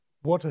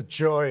What a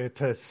joy it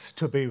is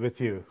to be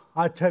with you.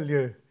 I tell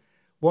you,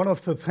 one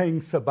of the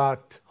things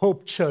about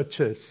Hope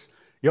Churches,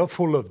 you're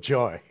full of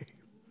joy.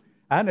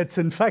 And it's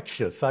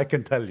infectious, I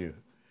can tell you.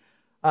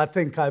 I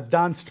think I've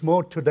danced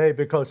more today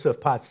because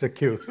of Pastor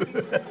Q.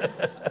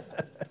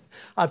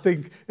 I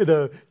think,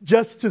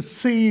 just to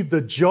see the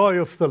joy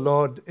of the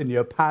Lord in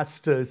your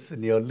pastors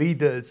and your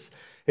leaders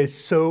is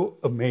so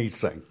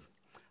amazing.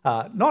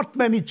 Not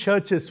many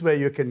churches where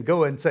you can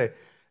go and say,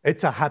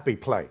 it's a happy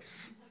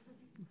place.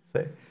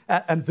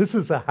 And this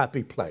is a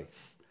happy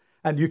place.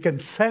 And you can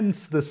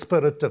sense the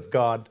Spirit of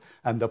God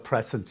and the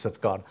presence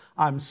of God.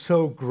 I'm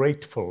so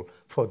grateful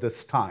for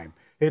this time.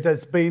 It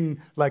has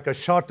been like a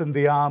shot in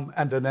the arm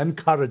and an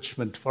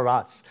encouragement for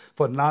us,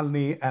 for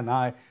Nalini and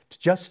I,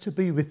 just to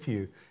be with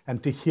you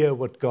and to hear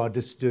what God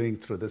is doing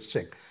through this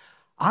thing.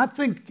 I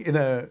think,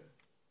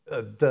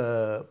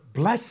 the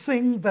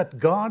blessing that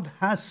God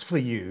has for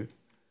you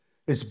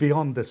is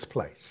beyond this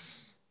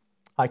place.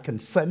 I can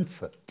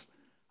sense it.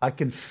 I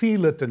can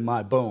feel it in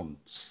my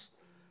bones,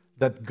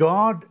 that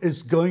God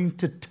is going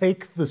to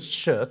take this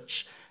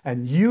church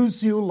and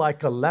use you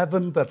like a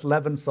leaven that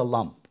leavens a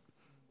lump.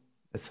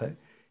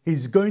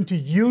 He's going to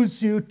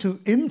use you to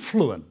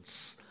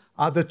influence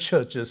other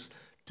churches,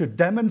 to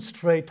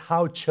demonstrate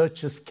how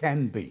churches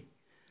can be.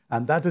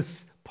 And that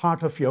is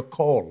part of your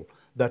call.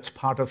 That's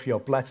part of your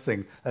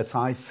blessing as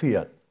I see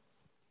it.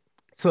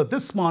 So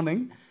this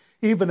morning,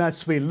 even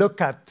as we look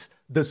at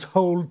this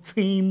whole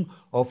theme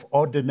of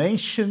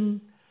ordination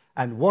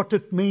and what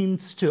it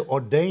means to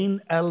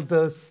ordain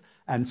elders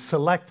and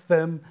select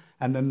them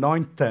and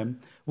anoint them,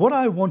 what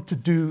I want to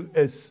do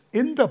is,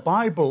 in the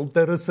Bible,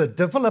 there is a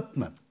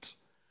development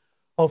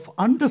of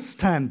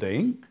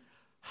understanding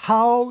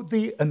how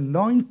the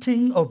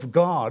anointing of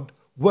God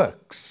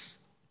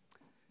works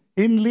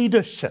in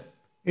leadership,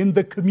 in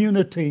the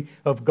community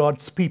of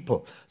God's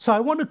people. So I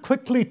want to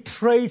quickly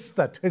trace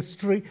that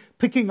history,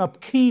 picking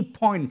up key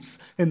points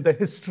in the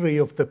history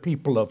of the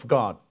people of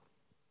God.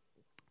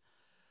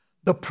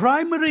 The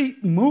primary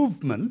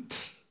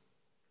movement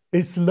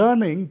is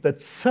learning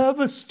that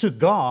service to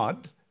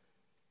God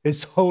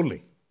is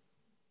holy.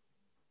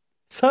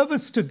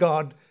 Service to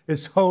God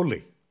is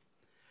holy.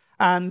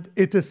 And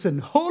it is in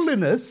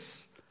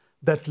holiness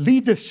that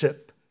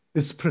leadership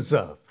is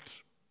preserved.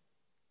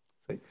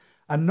 See?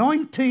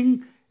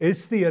 Anointing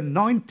is the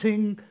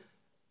anointing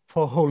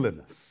for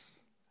holiness,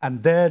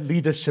 and their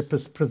leadership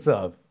is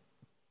preserved.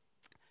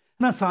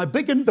 And as I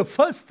begin, the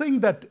first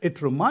thing that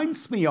it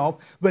reminds me of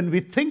when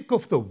we think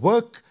of the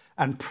work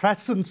and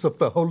presence of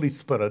the Holy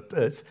Spirit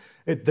is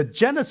the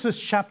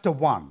Genesis chapter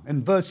 1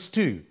 in verse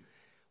 2.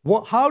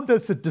 How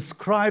does it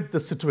describe the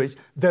situation?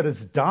 There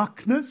is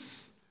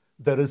darkness,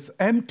 there is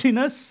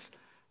emptiness,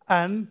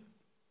 and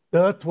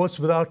the earth was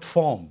without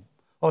form.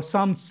 Or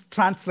some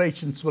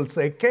translations will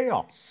say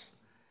chaos.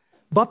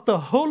 But the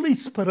Holy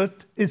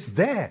Spirit is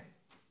there.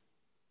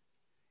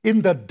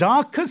 In the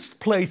darkest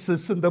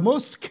places, in the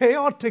most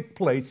chaotic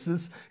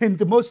places, in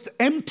the most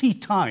empty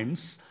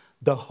times,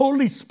 the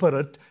Holy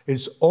Spirit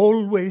is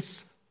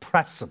always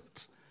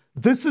present.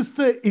 This is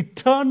the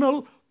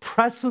eternal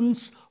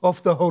presence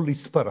of the Holy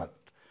Spirit.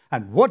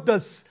 And what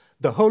does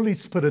the Holy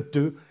Spirit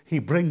do? He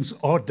brings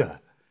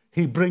order.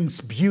 He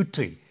brings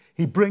beauty.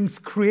 He brings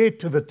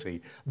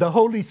creativity. The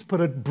Holy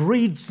Spirit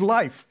breathes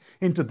life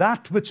into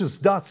that which is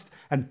dust,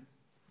 and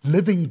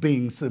living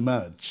beings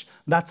emerge.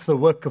 That's the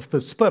work of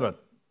the Spirit.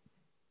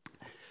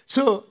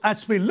 So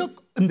as we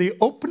look in the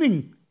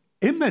opening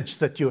image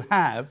that you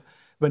have,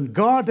 when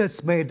God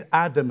has made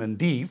Adam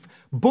and Eve,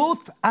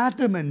 both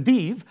Adam and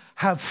Eve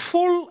have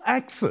full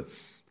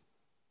access.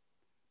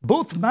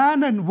 Both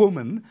man and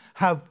woman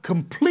have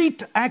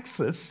complete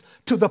access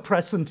to the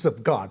presence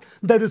of God.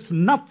 There is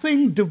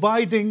nothing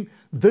dividing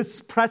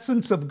this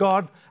presence of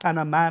God and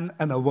a man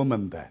and a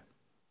woman there.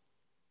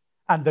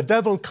 And the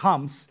devil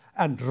comes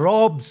and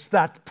robs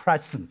that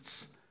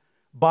presence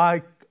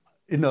by,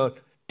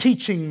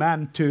 teaching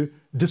man to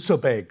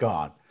disobey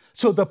God.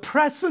 So the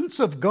presence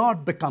of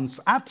God becomes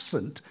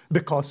absent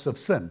because of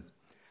sin.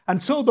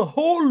 And so the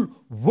whole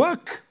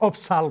work of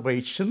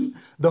salvation,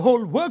 the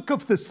whole work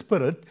of the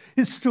Spirit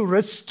is to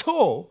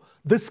restore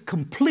this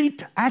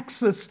complete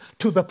access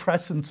to the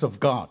presence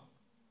of God.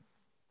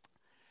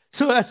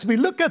 So as we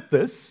look at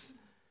this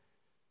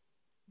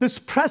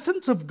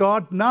presence of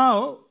God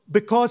now,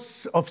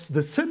 because of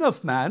the sin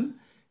of man,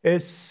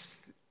 it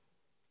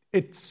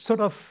sort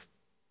of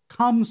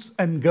comes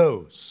and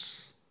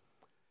goes.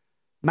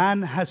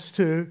 Man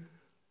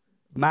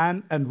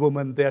and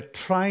woman, they're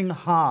trying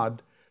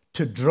hard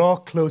to draw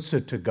closer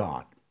to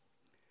God.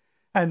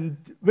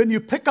 And when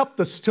you pick up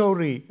the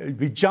story,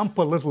 we jump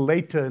a little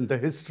later in the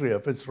history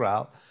of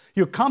Israel,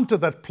 you come to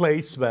that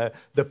place where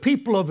the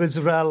people of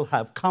Israel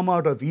have come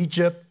out of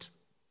Egypt,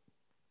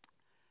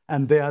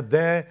 and they are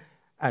there,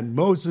 and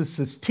Moses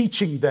is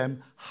teaching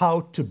them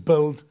how to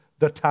build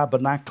the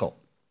tabernacle.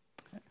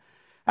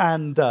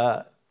 And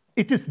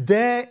it is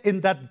there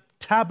in that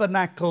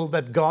tabernacle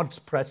that God's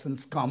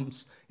presence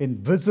comes in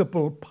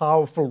visible,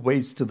 powerful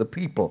ways to the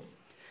people.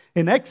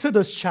 In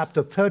Exodus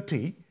chapter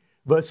 30,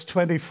 verse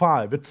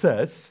 25, it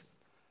says,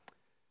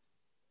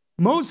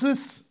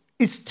 Moses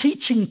is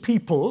teaching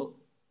people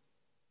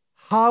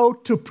how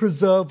to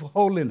preserve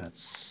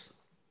holiness.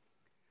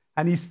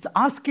 And he's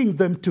asking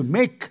them to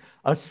make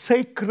a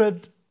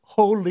sacred,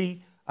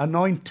 holy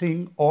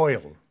anointing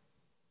oil.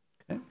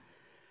 Okay?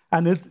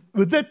 And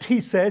with it,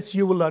 he says,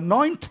 you will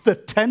anoint the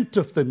tent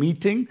of the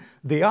meeting,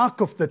 the ark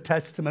of the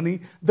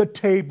testimony, the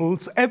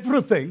tables,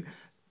 everything.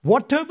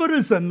 Whatever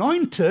is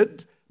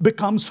anointed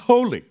becomes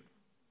holy.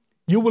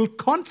 You will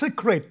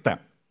consecrate them,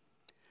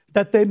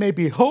 that they may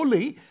be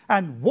holy,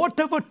 and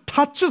whatever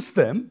touches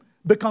them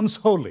becomes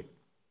holy.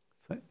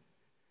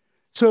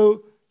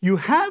 So you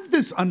have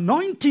this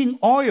anointing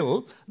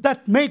oil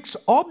that makes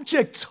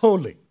objects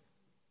holy,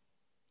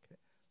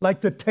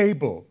 like the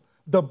table,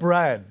 the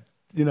bread,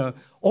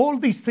 all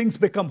these things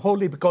become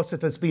holy because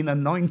it has been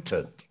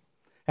anointed.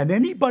 And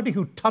anybody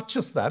who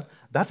touches that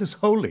is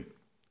holy.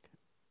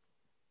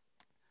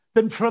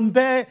 Then from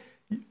there,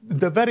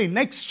 the very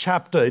next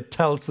chapter, it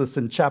tells us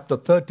in chapter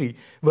 30,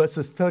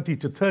 verses 30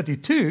 to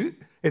 32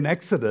 in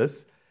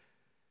Exodus,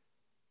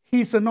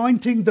 he's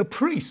anointing the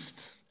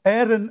priest,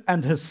 Aaron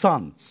and his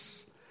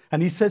sons.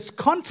 And he says,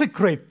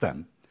 consecrate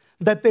them,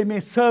 that they may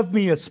serve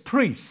me as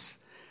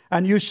priests.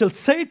 And you shall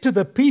say to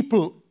the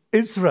people,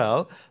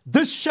 Israel,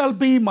 this shall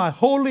be my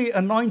holy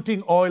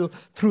anointing oil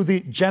through the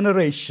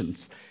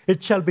generations.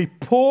 It shall not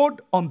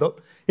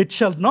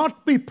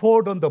be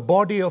poured on the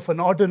body of an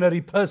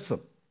ordinary person.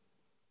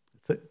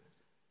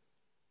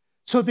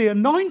 So the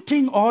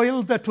anointing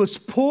oil that was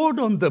poured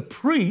on the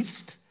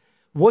priest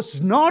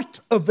was not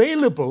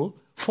available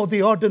for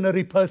the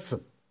ordinary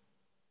person.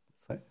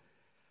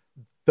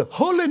 The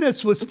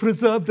holiness was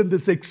preserved in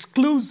this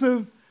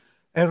exclusive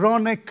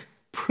Aaronic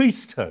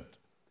priesthood.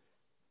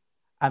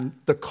 And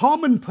the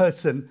common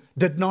person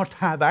did not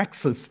have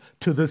access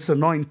to this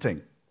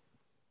anointing.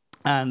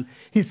 And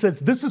he says,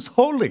 this is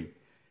holy,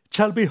 it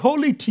shall be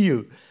holy to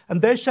you.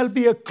 And there shall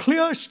be a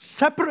clear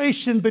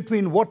separation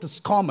between what is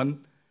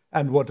common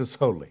and what is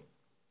holy.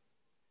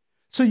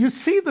 So you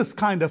see this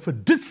kind of a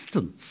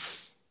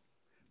distance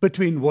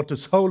between what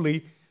is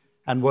holy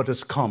and what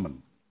is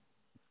common.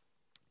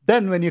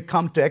 Then when you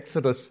come to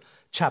Exodus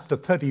chapter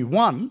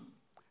 31,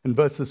 in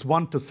verses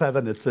 1 to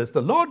 7, it says,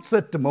 the Lord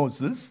said to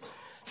Moses,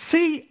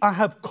 see, I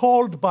have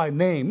called by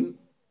name,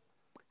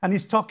 and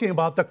he's talking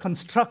about the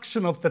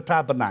construction of the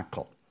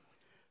tabernacle,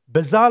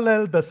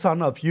 Bezalel, the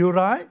son of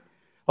Uri,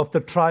 of the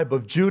tribe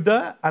of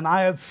Judah, and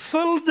I have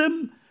filled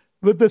him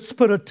with the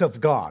Spirit of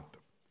God.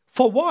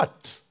 For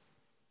what?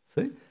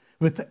 See?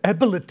 With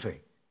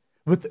ability,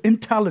 with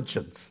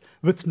intelligence,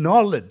 with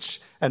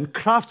knowledge and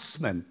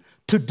craftsmen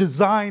to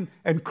design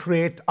and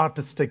create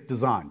artistic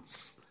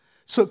designs.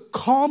 So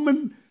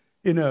common,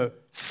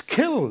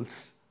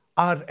 skills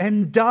are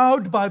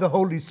endowed by the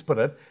Holy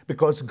Spirit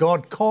because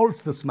God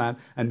calls this man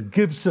and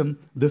gives him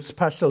the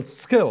special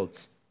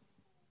skills.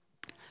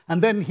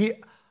 And then he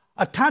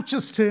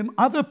attaches to him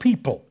other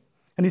people.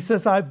 And he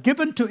says, I've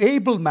given to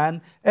able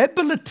man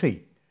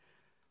ability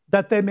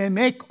that they may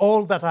make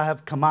all that I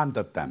have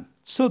commanded them.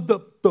 So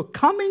the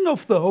coming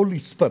of the Holy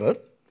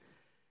Spirit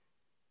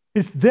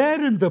is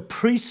there in the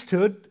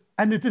priesthood,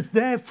 and it is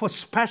there for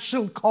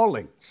special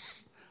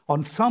callings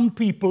on some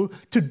people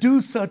to do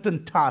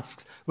certain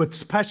tasks with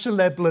special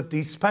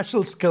abilities,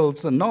 special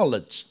skills, and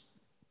knowledge.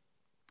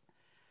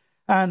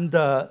 And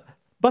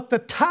but the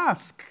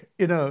task,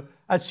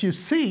 as you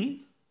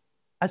see,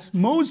 as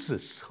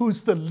Moses,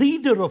 who's the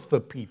leader of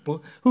the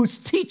people, who's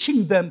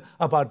teaching them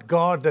about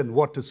God and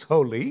what is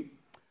holy,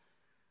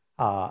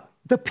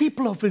 the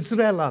people of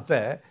Israel are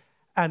there,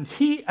 and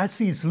he, as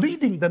he's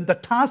leading them, the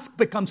task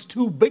becomes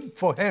too big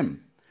for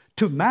him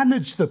to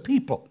manage the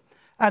people.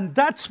 And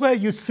that's where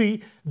you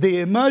see the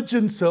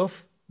emergence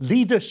of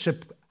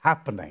leadership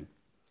happening.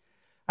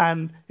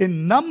 And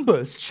in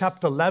Numbers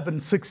chapter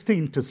 11,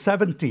 16 to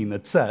 17,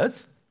 it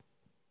says,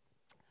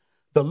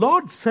 the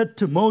Lord said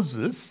to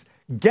Moses,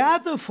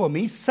 gather for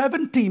me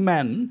 70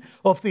 men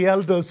of the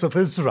elders of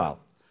Israel,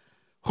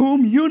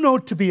 whom you know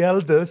to be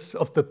elders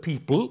of the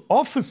people,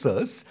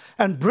 officers,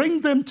 and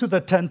bring them to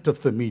the tent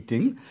of the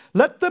meeting.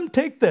 Let them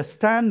take their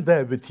stand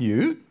there with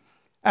you,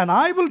 and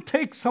I will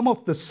take some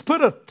of the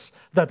Spirit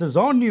that is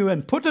on you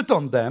and put it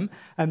on them,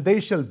 and they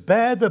shall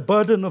bear the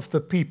burden of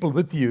the people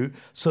with you,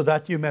 so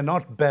that you may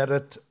not bear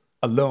it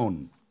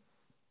alone.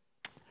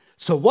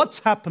 So what's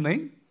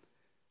happening?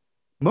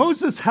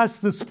 Moses has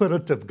the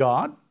Spirit of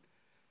God.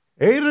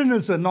 Aaron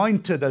is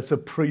anointed as a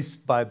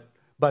priest by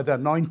the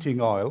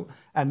anointing oil.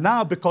 And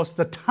now, because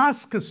the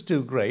task is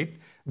too great,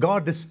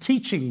 God is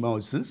teaching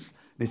Moses.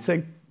 He's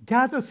saying,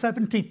 gather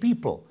 70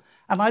 people,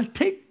 and I'll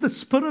take the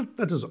Spirit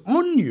that is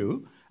on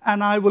you,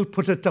 and I will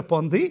put it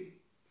upon the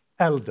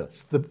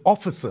elders, the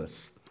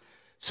officers.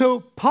 So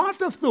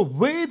part of the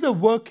way the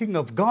working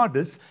of God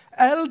is,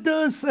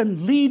 elders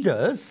and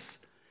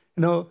leaders,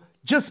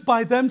 just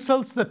by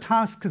themselves, the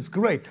task is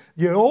great.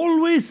 You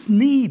always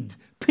need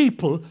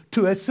people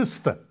to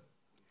assist them.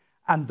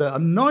 And the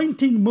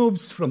anointing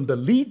moves from the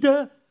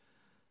leader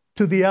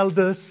to the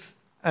elders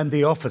and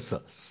the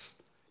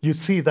officers. You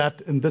see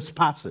that in this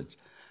passage.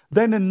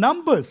 Then in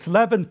Numbers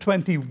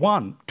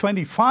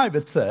 11:25,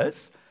 it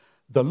says,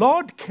 the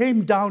Lord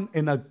came down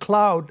in a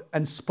cloud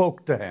and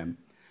spoke to him,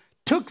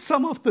 took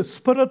some of the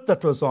Spirit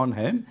that was on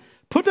him,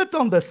 put it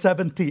on the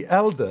 70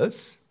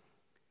 elders.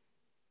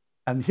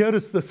 And here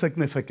is the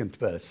significant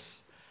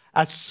verse.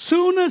 As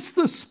soon as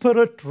the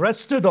Spirit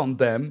rested on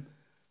them,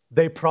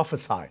 they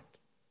prophesied.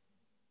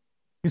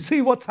 You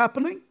see what's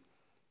happening?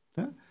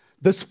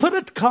 The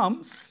Spirit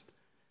comes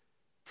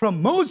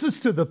from Moses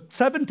to the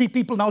 70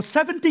 people. Now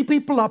 70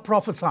 people are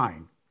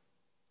prophesying.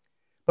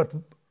 But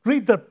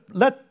read the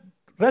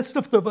rest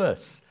of the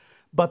verse.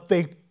 But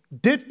they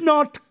did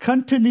not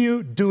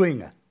continue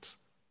doing it.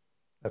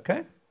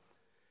 Okay?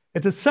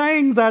 It is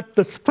saying that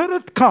the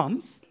Spirit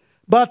comes,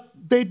 but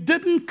they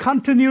didn't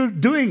continue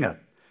doing it.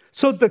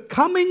 So the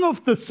coming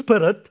of the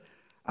Spirit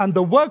and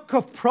the work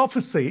of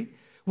prophecy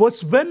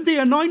was when the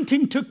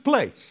anointing took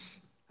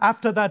place.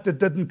 After that, it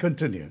didn't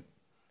continue.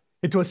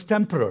 It was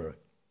temporary.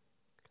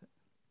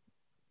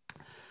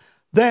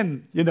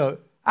 Then,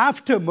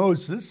 after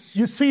Moses,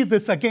 you see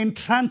this again,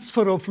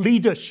 transfer of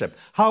leadership,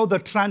 how the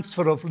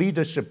transfer of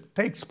leadership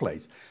takes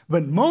place.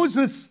 When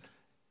Moses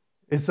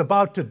is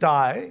about to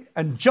die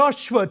and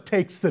Joshua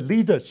takes the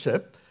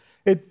leadership,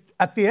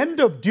 at the end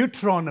of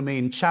Deuteronomy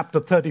in chapter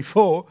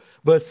 34,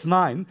 verse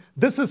 9,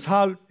 this is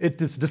how it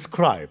is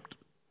described.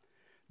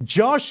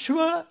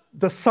 Joshua,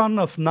 the son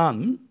of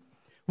Nun,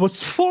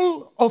 was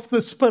full of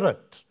the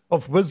spirit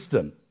of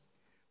wisdom.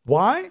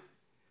 Why?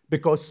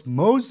 Because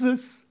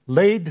Moses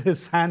laid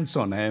his hands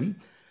on him.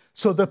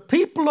 So the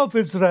people of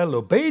Israel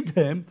obeyed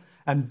him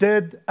and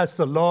did as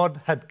the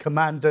Lord had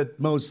commanded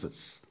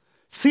Moses.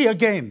 See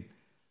again,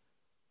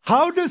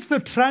 how does the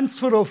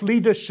transfer of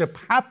leadership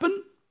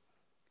happen?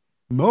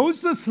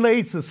 Moses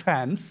lays his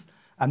hands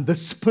and the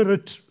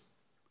Spirit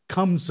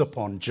comes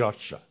upon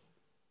Joshua.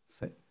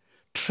 See?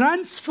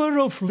 Transfer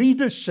of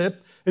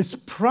leadership is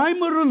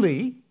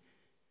primarily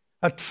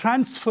a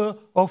transfer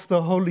of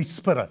the Holy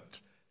Spirit.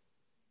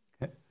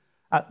 Okay?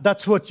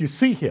 That's what you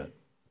see here.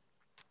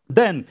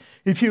 Then,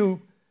 if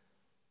you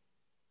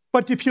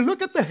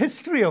look at the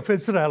history of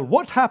Israel,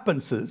 what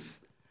happens is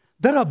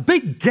there are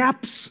big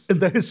gaps in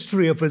the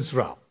history of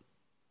Israel.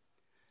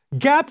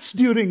 Gaps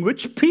during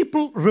which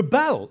people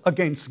rebel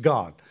against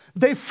God.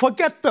 They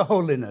forget the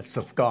holiness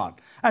of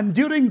God. And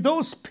during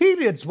those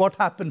periods, what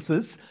happens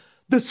is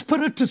the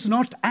Spirit is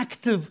not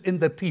active in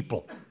the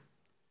people.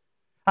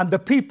 And the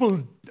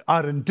people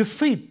are in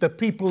defeat. The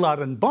people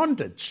are in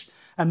bondage.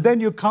 And then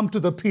you come to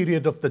the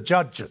period of the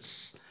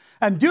Judges.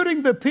 And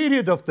during the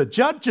period of the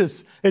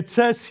Judges, it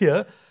says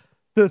here,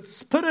 the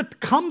Spirit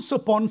comes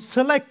upon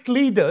select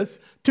leaders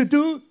to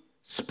do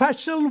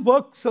special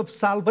works of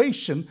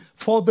salvation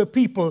for the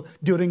people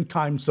during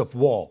times of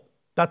war.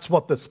 That's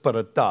what the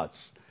Spirit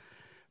does.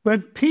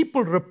 When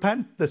people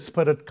repent, the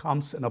Spirit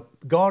comes and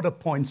God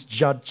appoints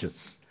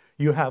judges.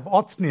 You have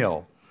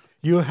Othniel,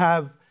 you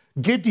have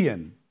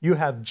Gideon, you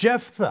have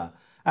Jephthah,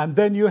 and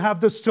then you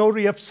have the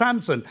story of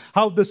Samson,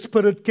 how the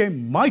Spirit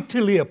came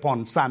mightily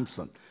upon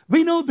Samson.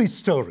 We know these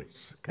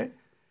stories, okay?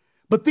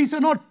 But these are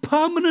not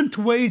permanent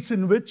ways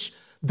in which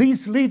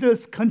these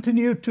leaders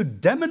continue to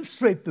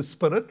demonstrate the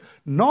Spirit,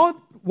 nor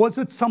was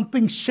it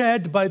something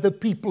shared by the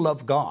people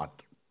of God.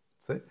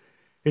 See?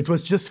 It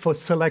was just for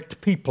select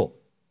people.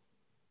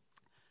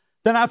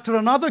 Then after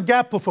another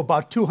gap of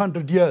about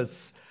 200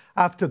 years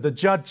after the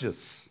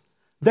Judges,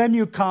 then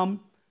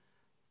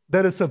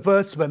there is a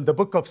verse when the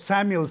book of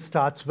Samuel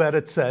starts where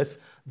it says,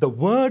 the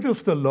word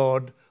of the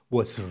Lord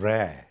was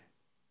rare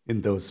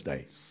in those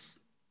days.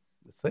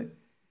 You see?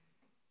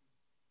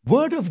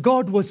 Word of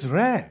God was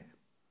rare.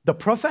 The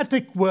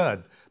prophetic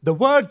word, the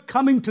word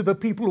coming to the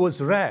people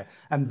was rare.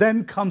 And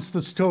then comes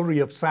the story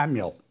of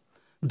Samuel.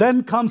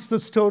 Then comes the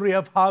story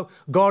of how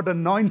God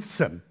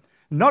anoints him.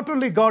 Not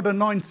only God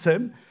anoints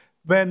him,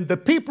 when the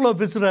people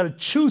of Israel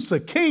choose a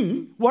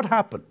king, what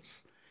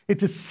happens?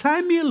 It is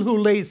Samuel who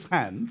lays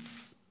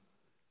hands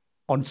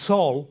on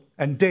Saul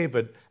and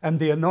David, and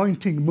the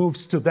anointing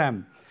moves to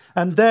them.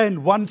 And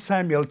then 1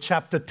 Samuel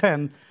chapter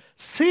 10,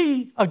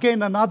 see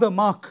again another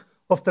mark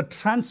of the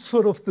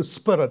transfer of the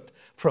Spirit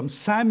from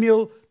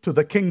Samuel to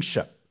the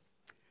kingship.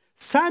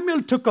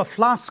 Samuel took a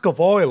flask of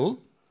oil,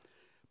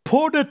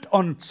 poured it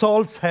on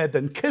Saul's head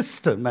and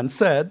kissed him and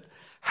said,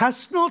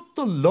 has not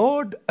the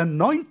Lord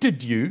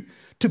anointed you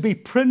to be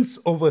prince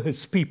over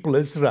his people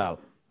Israel?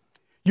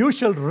 You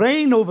shall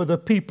reign over the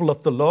people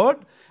of the Lord,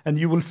 and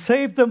you will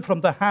save them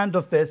from the hand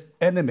of their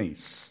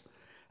enemies.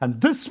 And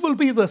this will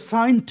be the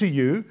sign to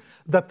you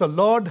that the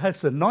Lord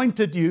has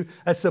anointed you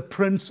as a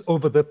prince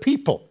over the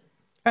people.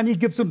 And he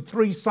gives them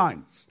 3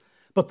 signs.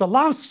 But the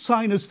last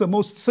sign is the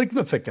most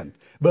significant.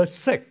 Verse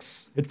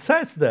 6, it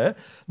says there,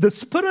 the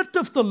Spirit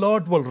of the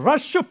Lord will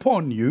rush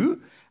upon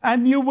you,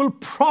 and you will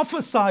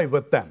prophesy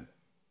with them.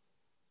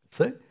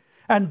 See?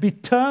 And be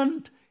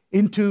turned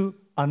into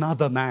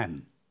another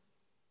man.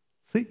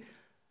 See?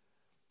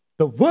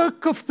 The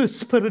work of the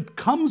Spirit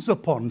comes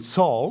upon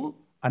Saul,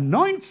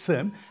 anoints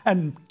him,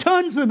 and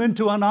turns him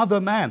into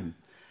another man.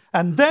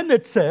 And then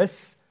it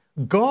says,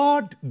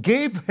 God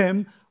gave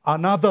him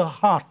another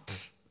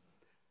heart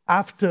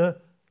after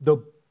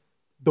the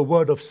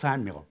word of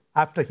Samuel.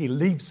 After he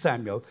leaves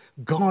Samuel,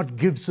 God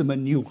gives him a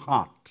new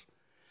heart.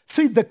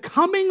 See, the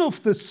coming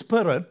of the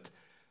Spirit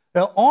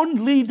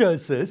on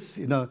leaders is,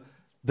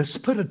 the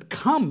Spirit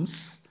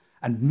comes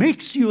and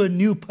makes you a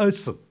new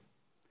person.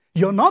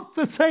 You're not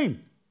the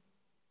same.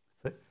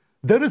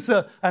 There is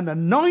an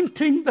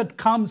anointing that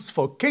comes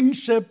for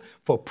kingship,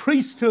 for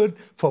priesthood,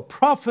 for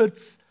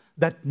prophets,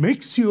 that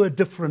makes you a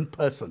different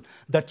person,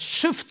 that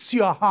shifts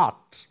your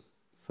heart.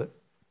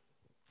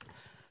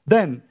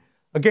 Then,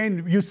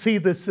 again, you see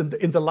this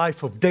in the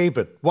life of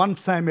David. 1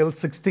 Samuel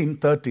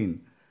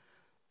 16:13.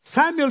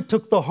 Samuel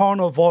took the horn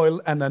of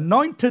oil and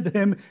anointed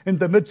him in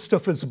the midst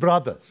of his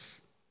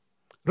brothers.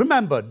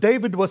 Remember,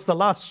 David was the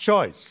last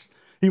choice.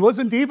 He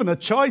wasn't even a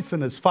choice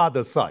in his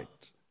father's sight.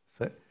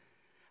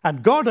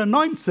 And God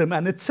anoints him,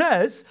 and it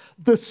says,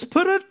 the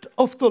Spirit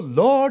of the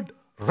Lord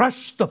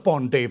rushed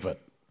upon David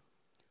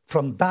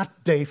from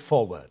that day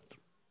forward.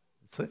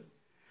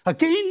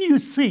 Again, you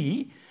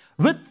see,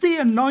 with the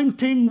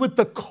anointing, with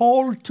the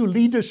call to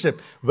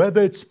leadership,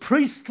 whether it's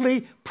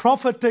priestly,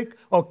 prophetic,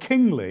 or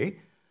kingly,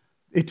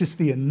 it is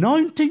the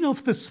anointing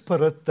of the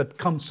Spirit that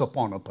comes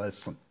upon a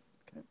person.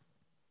 Okay?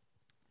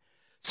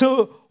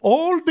 So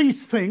all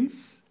these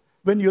things,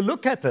 when you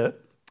look at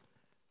it,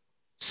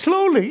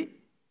 slowly,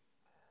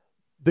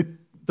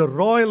 the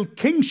royal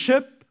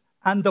kingship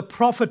and the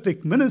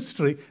prophetic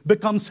ministry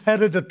becomes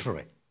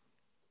hereditary.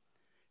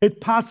 It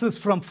passes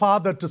from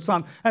father to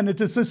son, and it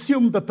is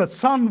assumed that the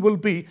son will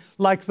be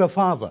like the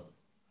father.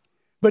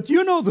 But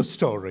you know the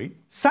story.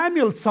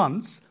 Samuel's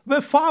sons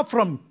were far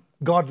from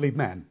godly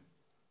men.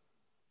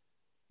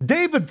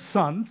 David's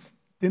sons,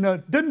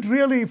 didn't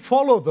really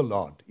follow the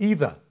Lord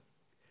either.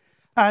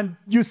 And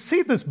you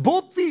see this,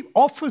 both the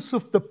office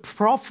of the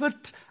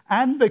prophet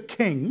and the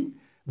king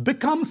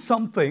becomes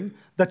something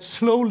that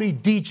slowly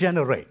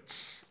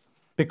degenerates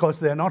because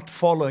they're not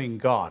following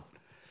God.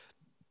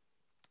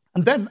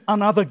 And then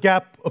another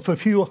gap of a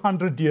few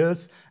hundred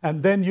years,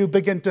 and then you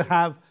begin to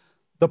have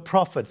the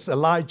prophets,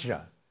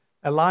 Elijah,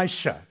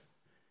 Elisha.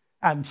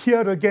 And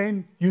here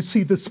again, you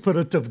see the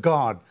Spirit of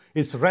God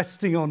is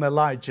resting on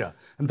Elijah.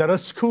 And there are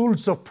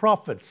schools of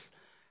prophets.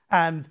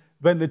 And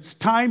when it's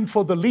time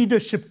for the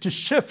leadership to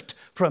shift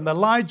from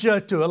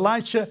Elijah to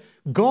Elisha,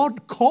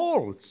 God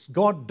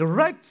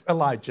directs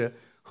Elijah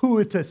who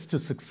it is to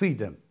succeed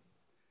him.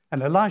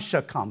 And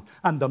Elisha comes,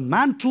 and the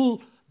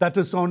mantle that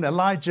is on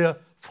Elijah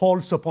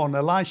falls upon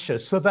Elisha,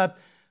 so that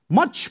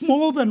much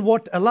more than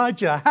what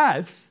Elijah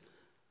has,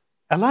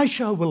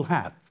 Elisha will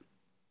have.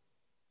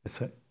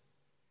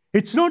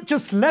 It's not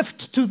just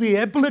left to the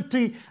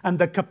ability and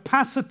the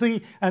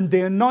capacity and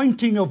the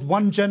anointing of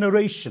one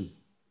generation.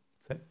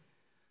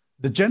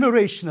 The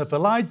generation of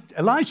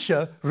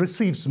Elisha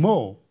receives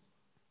more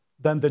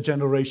than the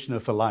generation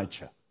of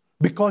Elijah,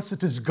 because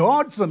it is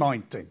God's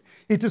anointing.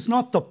 It is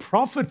not the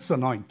prophet's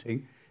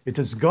anointing. It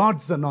is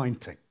God's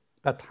anointing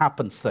that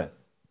happens there.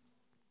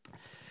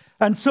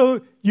 And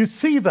so you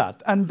see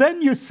that. And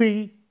then you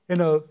see,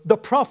 the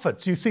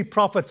prophets. You see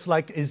prophets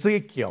like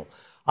Ezekiel,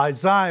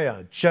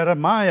 Isaiah,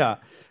 Jeremiah,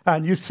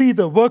 and you see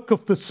the work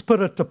of the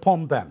Spirit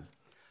upon them.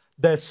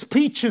 Their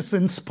speech is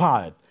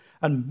inspired.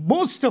 And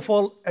most of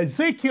all,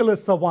 Ezekiel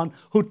is the one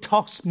who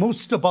talks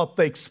most about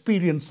the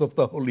experience of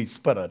the Holy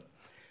Spirit.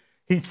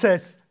 He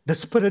says, the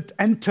Spirit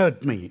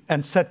entered me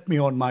and set me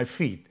on my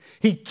feet.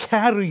 He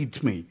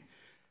carried me.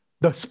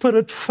 The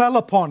Spirit fell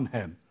upon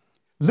him,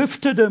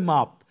 lifted him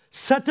up,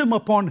 set him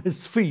upon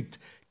his feet,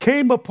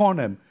 came upon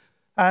him,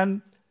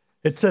 and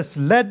it says,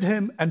 led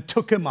him and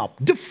took him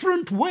up.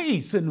 Different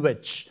ways in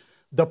which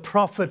the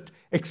prophet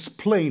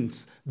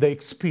explains the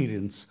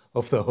experience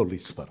of the Holy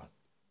Spirit.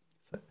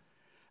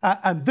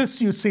 And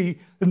this you see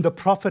in the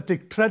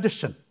prophetic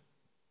tradition.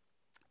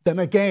 Then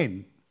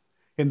again,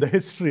 in the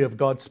history of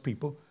God's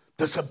people,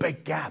 there's a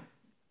big gap.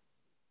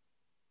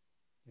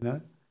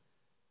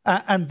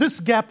 And this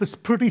gap is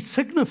pretty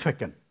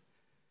significant.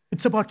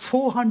 It's about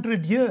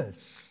 400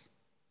 years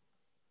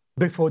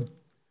before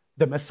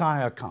the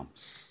Messiah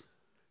comes,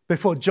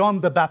 before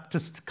John the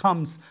Baptist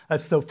comes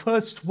as the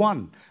first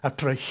one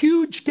after a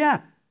huge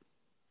gap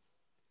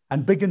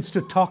and begins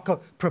to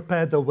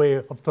prepare the way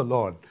of the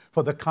Lord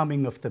for the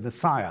coming of the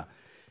Messiah.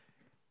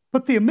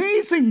 But the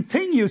amazing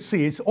thing you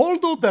see is,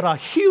 although there are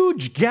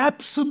huge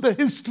gaps in the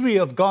history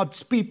of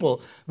God's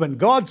people, when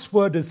God's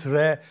word is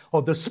rare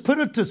or the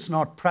Spirit is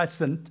not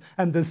present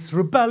and there's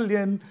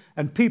rebellion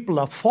and people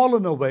are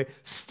fallen away,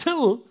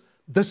 still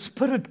the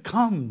Spirit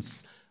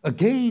comes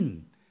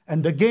again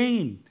and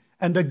again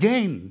and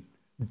again,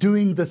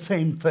 doing the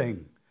same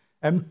thing,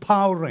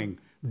 empowering,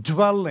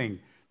 dwelling,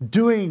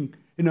 doing,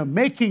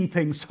 making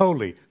things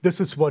holy. This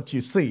is what you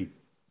see.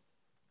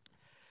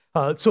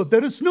 So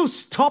there is no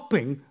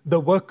stopping the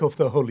work of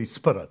the Holy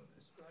Spirit.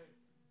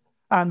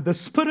 And the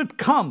Spirit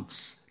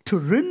comes to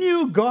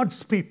renew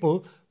God's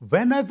people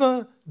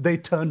whenever they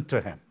turn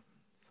to Him.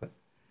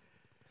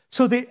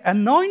 So the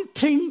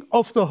anointing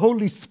of the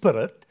Holy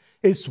Spirit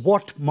is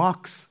what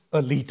marks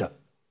a leader.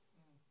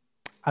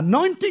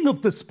 anointing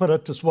of the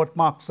Spirit is what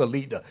marks a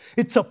leader.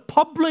 It's a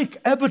public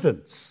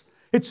evidence.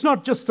 It's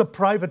not just a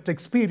private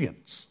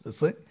experience, you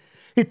see.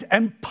 It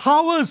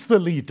empowers the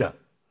leader.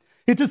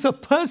 It is a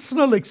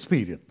personal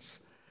experience.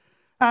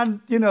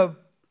 And,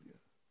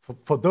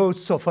 for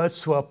those of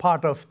us who are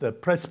part of the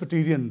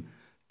Presbyterian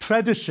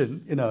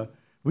tradition,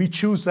 we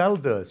choose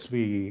elders.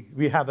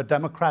 We have a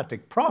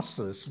democratic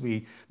process.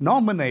 We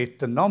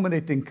nominate, and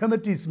nominating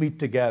committees meet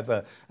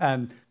together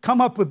and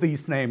come up with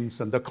these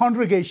names, and the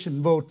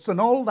congregation votes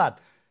and all that.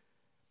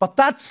 But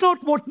that's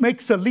not what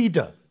makes a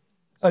leader,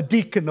 a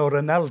deacon or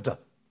an elder,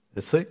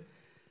 you see.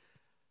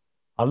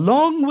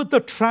 Along with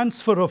the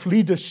transfer of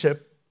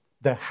leadership,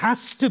 there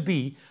has to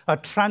be a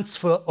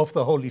transfer of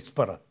the Holy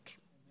Spirit.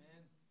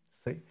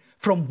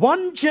 From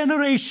one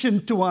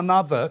generation to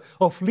another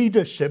of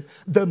leadership,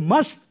 there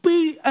must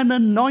be an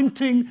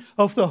anointing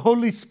of the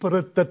Holy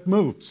Spirit that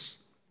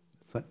moves.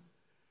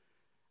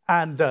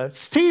 And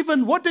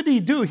Stephen, what did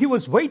he do? He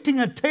was waiting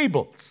at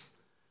tables,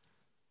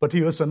 but he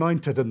was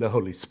anointed in the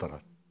Holy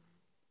Spirit.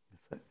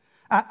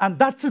 And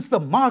that is the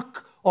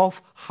mark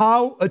of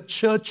how a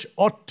church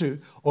ought to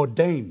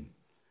ordain,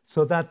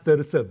 so that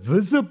there is a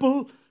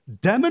visible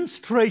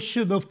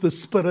demonstration of the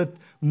Spirit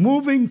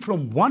moving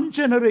from one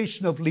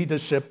generation of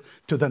leadership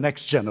to the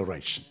next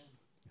generation.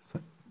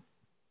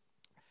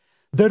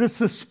 There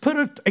is a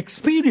Spirit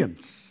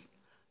experience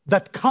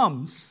that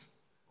comes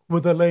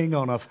with the laying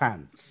on of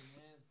hands.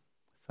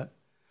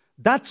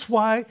 That's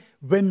why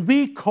when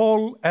we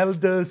call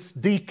elders,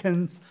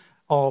 deacons,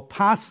 or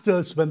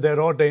pastors when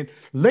they're ordained,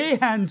 lay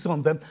hands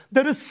on them,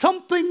 there is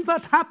something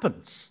that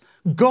happens.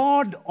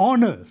 God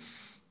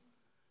honors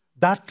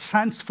that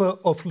transfer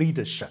of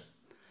leadership.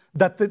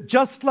 That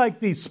just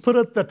like the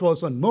Spirit that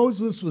was on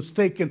Moses was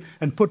taken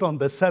and put on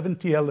the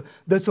 70 elders,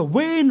 there's a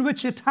way in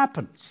which it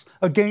happens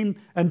again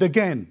and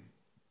again.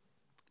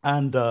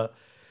 And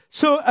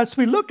so as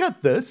we look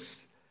at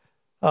this,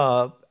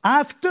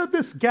 after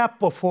this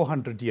gap of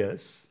 400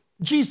 years,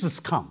 Jesus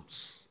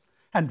comes.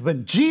 And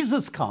when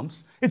Jesus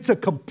comes, it's a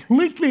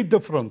completely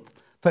different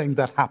thing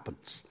that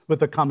happens with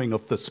the coming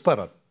of the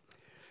Spirit.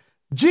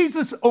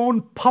 Jesus'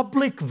 own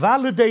public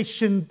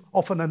validation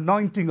of an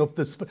anointing of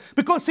the Spirit.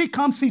 Because he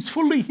comes, he's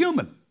fully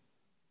human,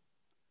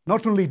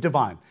 not only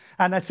divine.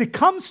 And as he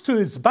comes to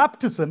his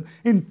baptism,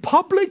 in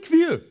public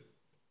view,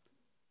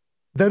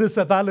 there is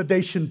a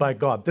validation by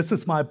God. This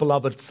is my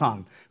beloved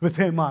Son. With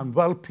him I'm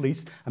well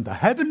pleased. And the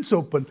heavens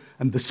open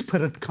and the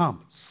Spirit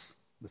comes.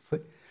 You see?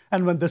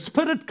 And when the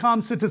Spirit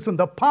comes, it is in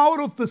the power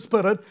of the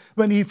Spirit.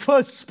 When he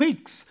first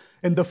speaks,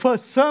 in the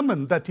first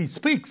sermon that he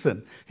speaks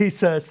in, he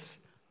says,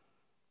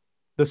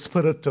 "The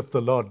Spirit of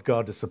the Lord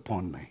God is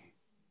upon me,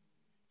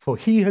 for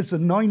he has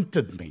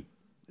anointed me,"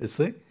 you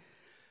see,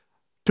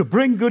 "to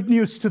bring good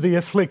news to the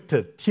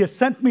afflicted. He has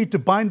sent me to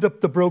bind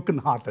up the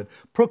brokenhearted,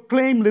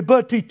 proclaim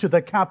liberty to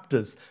the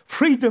captives,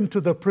 freedom to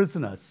the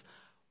prisoners."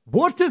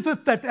 What is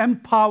it that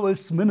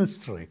empowers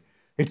ministry?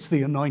 It's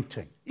the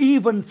anointing,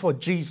 even for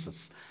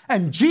Jesus.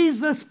 And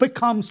Jesus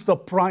becomes the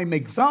prime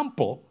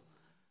example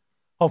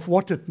of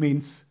what it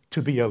means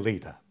to be a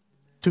leader,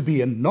 to be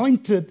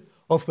anointed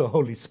of the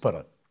Holy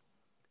Spirit.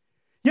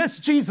 Yes,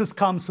 Jesus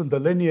comes in the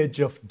lineage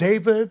of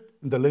David,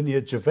 in the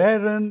lineage of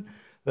Aaron.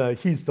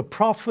 He's the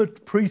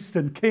prophet, priest,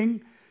 and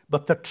king.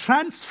 But the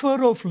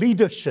transfer of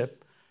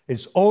leadership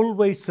is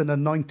always an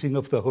anointing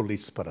of the Holy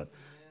Spirit.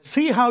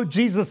 See how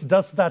Jesus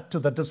does that to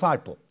the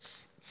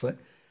disciples. See?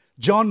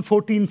 John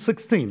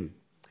 14:16,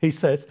 he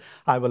says,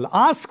 "I will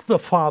ask the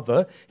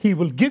Father, he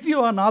will give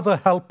you another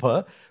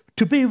helper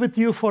to be with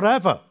you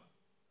forever."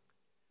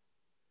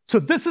 So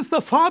this is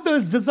the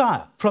Father's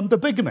desire from the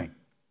beginning.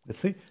 You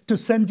see, to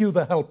send you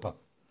the helper.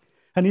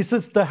 And he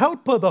says, "The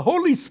helper, the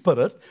Holy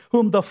Spirit,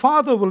 whom the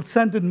Father will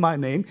send in my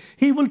name,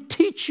 he will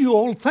teach you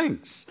all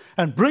things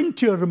and bring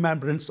to your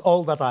remembrance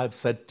all that I have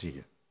said to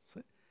you."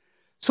 See?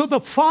 So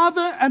the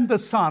Father and the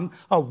Son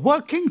are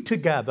working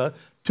together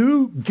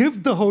to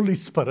give the Holy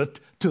Spirit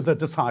to the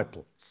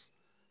disciples.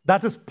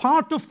 That is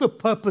part of the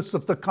purpose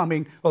of the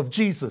coming of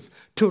Jesus,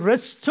 to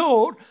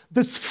restore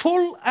this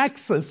full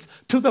access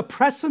to the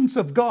presence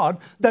of God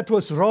that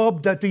was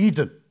robbed at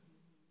Eden.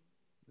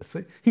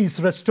 See?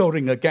 He's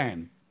restoring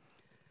again.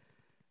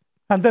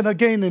 And then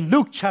again in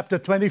Luke chapter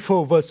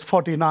 24, verse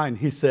 49,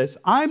 he says,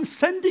 "I'm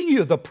sending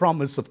you the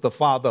promise of the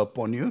Father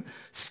upon you.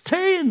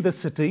 Stay in the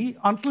city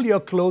until you're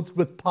clothed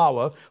with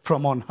power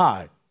from on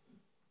high."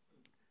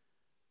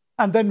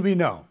 And then we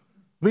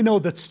know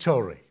that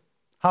story,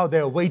 how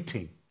they're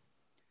waiting.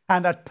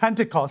 And at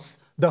Pentecost,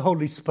 the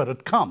Holy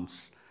Spirit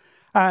comes.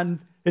 And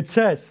it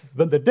says,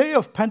 when the day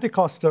of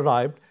Pentecost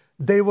arrived,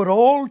 they were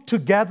all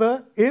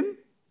together in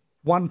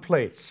one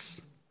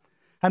place.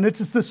 And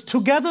it is this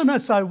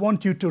togetherness I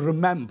want you to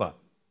remember.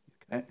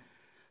 Okay?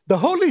 The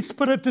Holy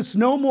Spirit is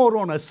no more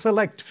on a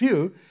select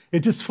few.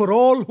 It is for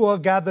all who are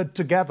gathered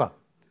together.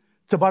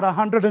 It's about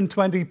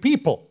 120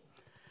 people.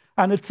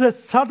 And it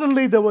says,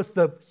 suddenly there was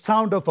the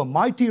sound of a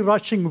mighty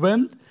rushing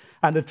wind,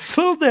 and it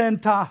filled the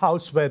entire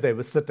house where they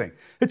were sitting.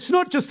 It's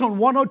not just on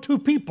one or two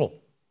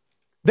people.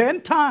 The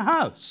entire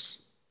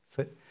house.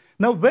 See?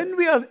 Now, when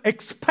we are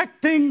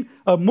expecting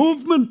a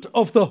movement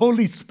of the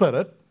Holy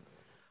Spirit,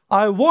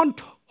 I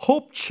want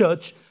Hope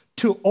Church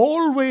to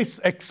always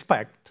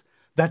expect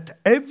that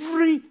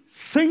every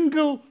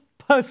single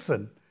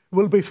person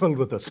will be filled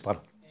with the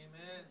Spirit.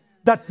 Amen.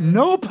 That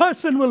no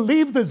person will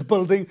leave this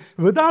building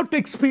without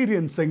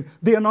experiencing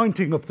the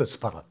anointing of the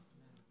Spirit.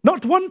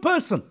 Not one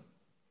person.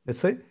 You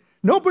see?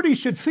 Nobody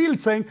should feel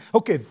saying,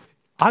 okay,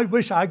 I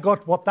wish I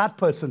got what that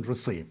person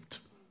received.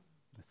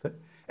 You see?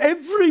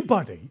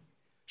 Everybody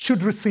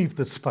should receive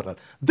the Spirit.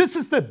 This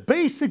is the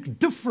basic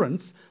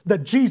difference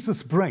that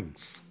Jesus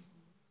brings.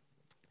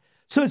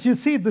 So as you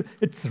see,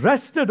 it's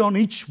rested on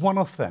each one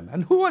of them.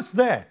 And who was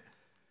there?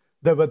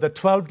 There were the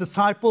 12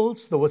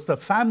 disciples. There was the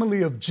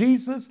family of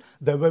Jesus.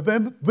 There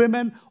were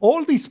women.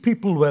 All these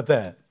people were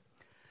there.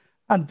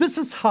 And this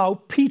is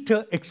how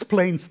Peter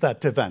explains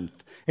that event.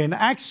 In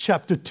Acts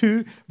chapter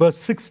 2, verse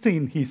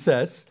 16, he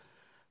says,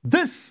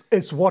 "This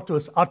is what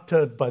was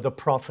uttered by the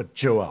prophet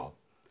Joel.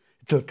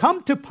 It will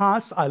come to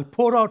pass, I'll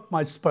pour out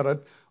my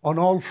Spirit on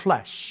all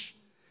flesh.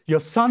 Your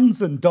sons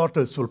and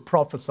daughters will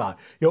prophesy.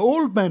 Your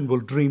old men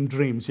will dream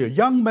dreams. Your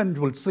young men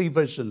will see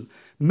vision.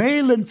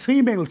 Male and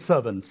female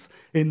servants.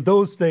 In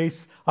those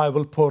days, I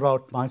will pour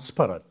out my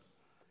Spirit."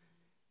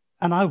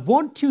 And I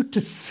want you to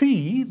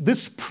see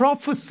this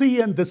prophecy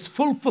and this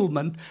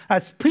fulfillment,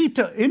 as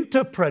Peter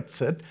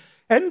interprets it,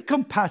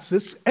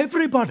 encompasses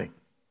everybody.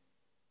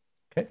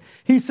 Okay?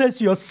 He says,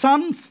 your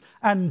sons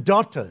and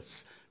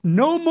daughters.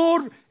 No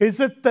more is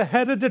it the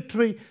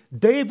hereditary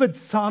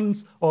David's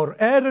sons or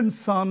Aaron's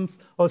sons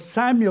or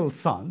Samuel's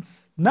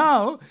sons.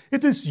 Now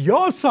it is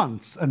your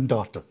sons and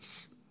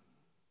daughters.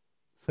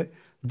 See?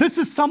 This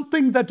is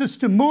something that is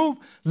to move.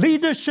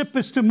 Leadership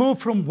is to move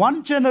from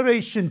one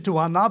generation to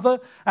another,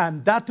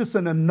 and that is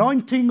an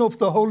anointing of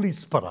the Holy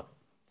Spirit.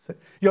 See?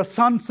 Your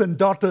sons and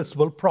daughters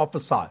will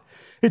prophesy.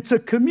 It's a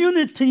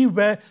community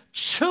where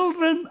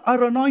children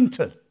are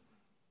anointed.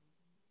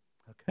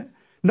 Okay?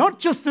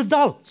 Not just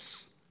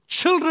adults.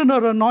 Children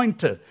are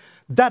anointed,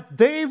 that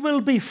they will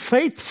be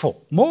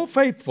faithful, more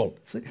faithful.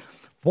 See?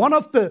 One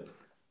of the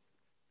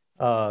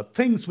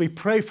things we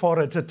pray for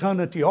at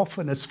Eternity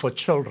often is for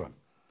children,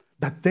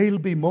 that they'll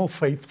be more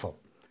faithful.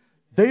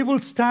 They will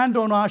stand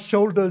on our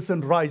shoulders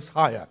and rise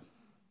higher.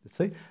 You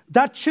see?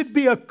 That should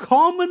be a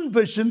common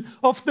vision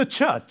of the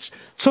church,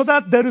 so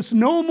that there is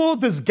no more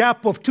this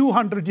gap of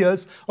 200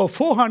 years or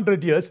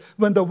 400 years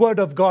when the Word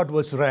of God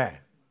was rare.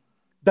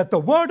 That the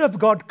Word of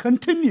God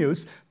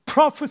continues,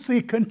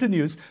 prophecy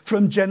continues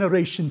from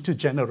generation to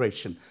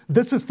generation.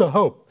 This is the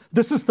hope.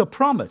 This is the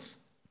promise.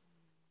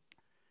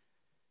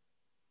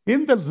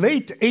 In the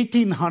late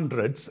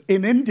 1800s,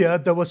 in India,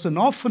 there was an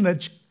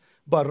orphanage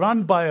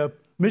run by a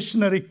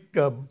missionary,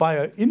 by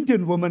an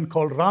Indian woman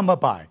called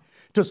Ramabai.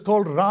 It was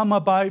called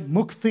Ramabai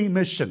Mukti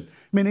Mission,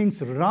 meaning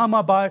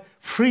Ramabai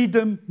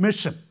Freedom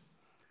Mission.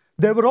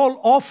 They were all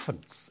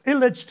orphans,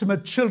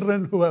 illegitimate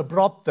children who were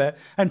brought there,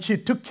 and she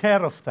took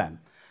care of them.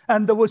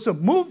 And there was a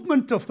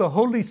movement of the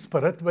Holy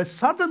Spirit where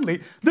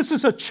suddenly, this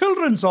is a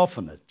children's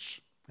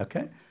orphanage,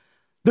 okay?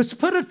 The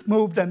Spirit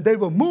moved, and they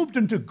were moved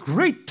into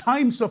great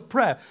times of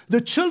prayer. The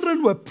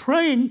children were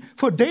praying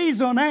for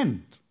days on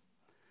end.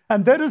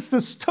 And there is the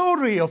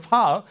story of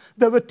how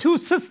there were two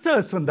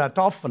sisters in that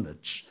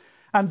orphanage.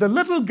 And the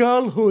little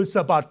girl, who is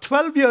about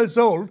 12 years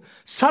old,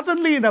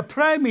 suddenly in a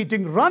prayer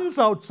meeting runs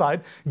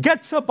outside,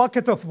 gets a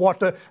bucket of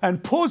water,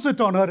 and pours it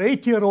on her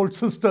 8-year-old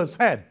sister's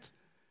head.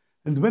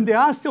 And when they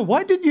asked her,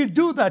 why did you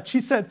do that?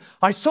 She said,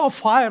 I saw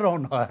fire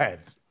on her head.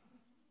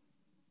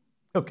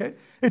 Okay?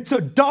 It's a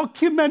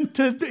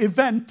documented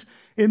event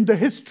in the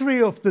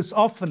history of this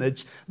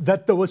orphanage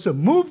that there was a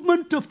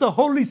movement of the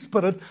Holy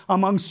Spirit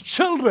amongst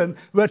children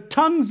where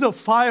tongues of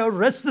fire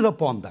rested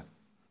upon them.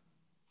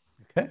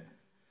 Okay?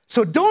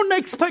 So don't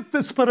expect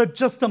the Spirit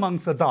just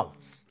amongst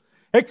adults.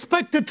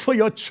 Expect it for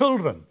your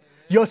children.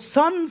 Your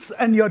sons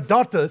and your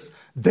daughters,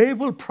 they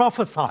will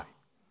prophesy.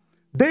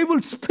 They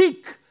will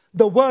speak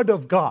the Word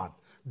of God.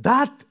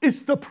 That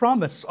is the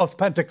promise of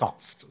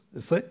Pentecost, you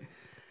see.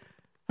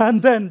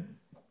 And then,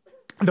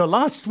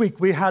 last week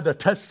we had a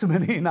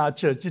testimony in our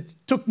church. It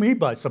took me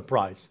by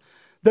surprise.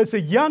 There's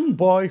a young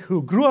boy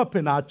who grew up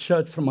in our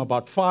church from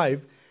about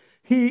 5.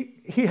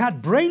 He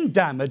had brain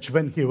damage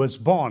when he was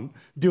born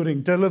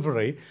during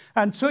delivery.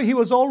 And so he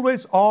was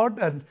always odd.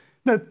 And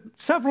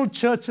several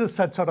churches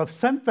had sort of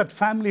sent that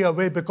family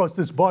away because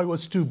this boy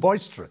was too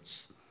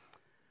boisterous.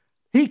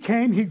 He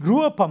came, he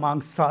grew up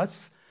amongst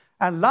us.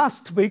 And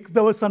last week,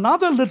 there was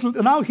another little,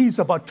 now he's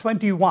about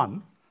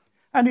 21,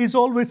 and he's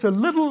always a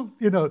little,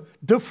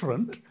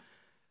 different.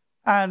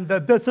 And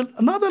there's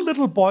another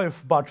little boy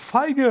of about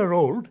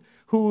 5-year-old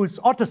who is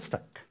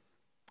autistic.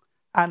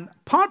 And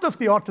part of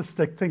the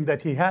autistic thing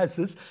that he has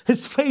is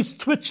his face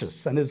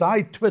twitches and his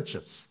eye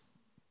twitches.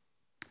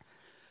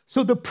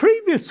 So the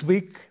previous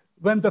week,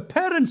 when the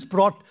parents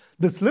brought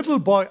this little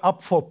boy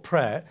up for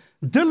prayer,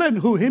 Dylan,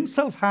 who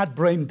himself had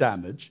brain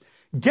damage,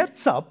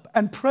 gets up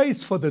and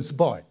prays for this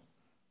boy.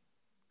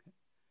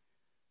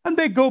 And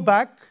they go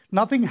back.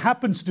 Nothing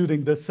happens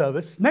during this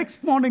service.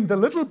 Next morning, the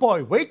little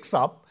boy wakes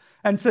up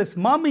and says,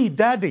 Mommy,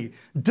 Daddy,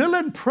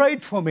 Dylan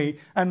prayed for me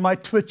and my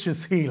twitch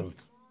is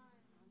healed.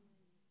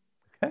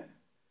 Okay?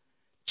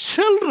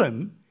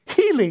 Children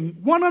healing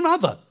one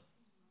another.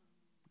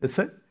 You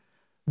see?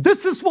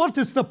 This is what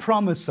is the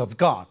promise of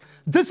God.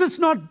 This is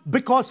not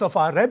because of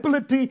our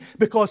ability,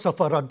 because of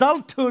our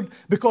adulthood,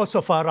 because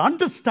of our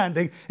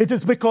understanding. It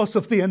is because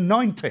of the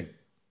anointing.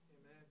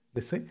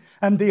 You see?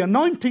 And the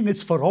anointing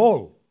is for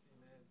all.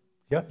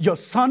 Yeah? Your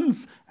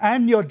sons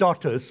and your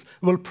daughters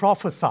will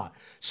prophesy.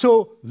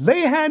 So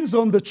lay hands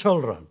on the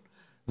children.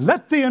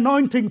 Let the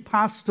anointing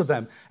pass to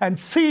them and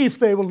see if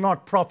they will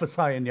not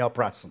prophesy in your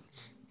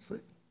presence. See?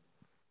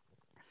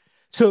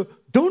 So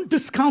don't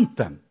discount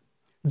them.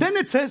 Then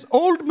it says,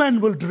 old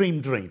men will dream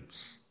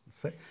dreams.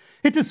 See?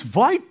 It is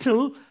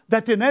vital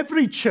that in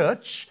every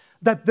church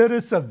that there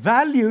is a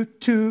value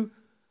to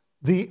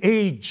the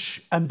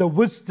age and the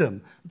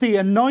wisdom, the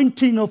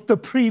anointing of the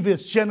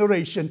previous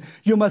generation.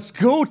 You must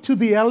go to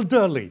the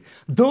elderly,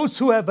 those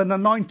who have an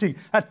anointing.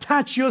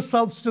 Attach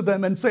yourselves to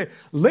them and say,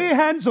 lay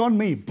hands on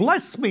me,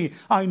 bless me.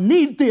 I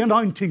need the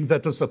anointing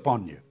that is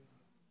upon you.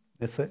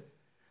 You see?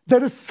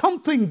 There is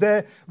something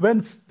there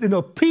when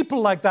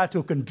people like that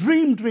who can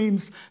dream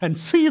dreams and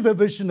see the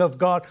vision of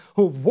God,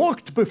 who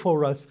walked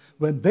before us,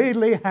 when they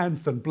lay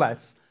hands and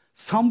bless,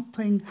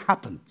 something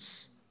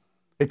happens.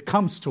 It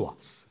comes to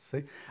us.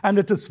 See? And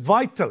it is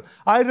vital.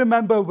 I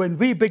remember when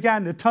we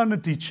began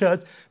Eternity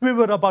Church, we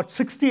were about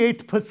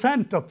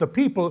 68% of the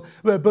people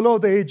were below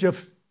the age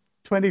of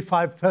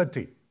 25,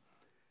 30.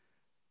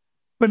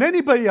 When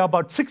anybody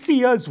about 60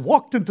 years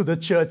walked into the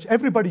church,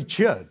 everybody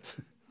cheered.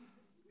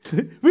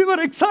 We were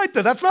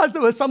excited. At last,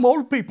 there were some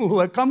old people who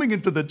were coming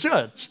into the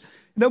church.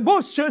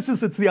 Most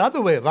churches, it's the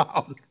other way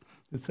around.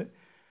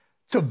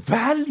 So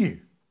value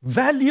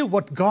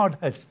what God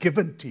has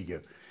given to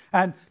you.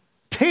 And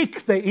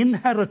take the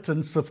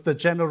inheritance of the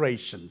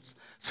generations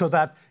so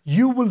that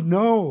you will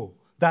know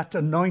that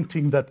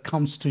anointing that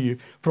comes to you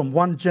from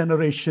one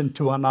generation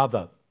to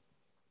another.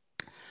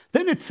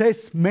 Then it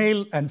says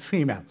male and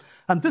female.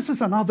 And this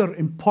is another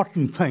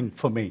important thing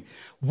for me.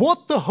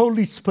 What the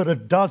Holy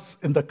Spirit does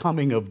in the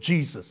coming of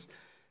Jesus.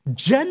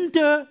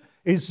 Gender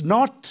is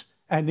not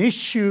an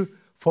issue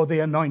for the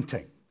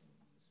anointing.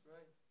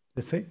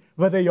 You see?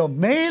 Whether you're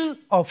male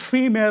or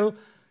female,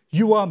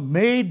 you are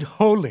made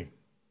holy.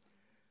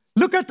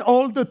 Look at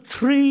all the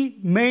three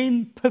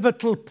main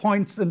pivotal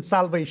points in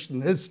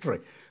salvation history: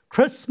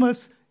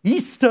 Christmas,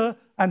 Easter,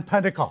 and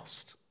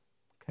Pentecost.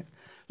 Okay.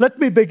 Let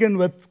me begin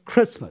with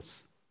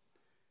Christmas.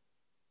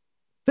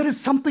 There is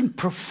something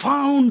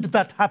profound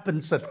that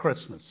happens at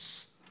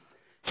Christmas.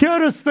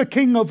 Here is the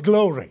King of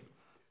Glory,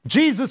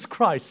 Jesus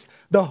Christ,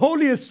 the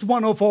holiest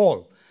one of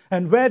all.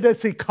 And where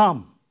does he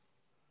come?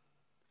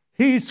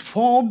 He is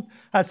formed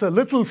as a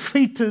little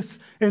fetus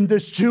in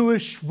this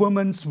Jewish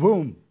woman's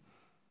womb.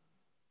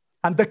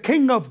 And the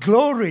King of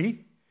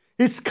Glory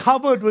is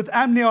covered with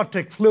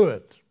amniotic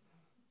fluid.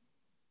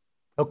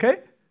 Okay?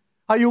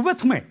 Are you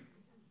with me?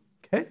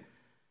 Okay?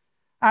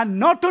 And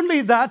not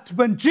only that,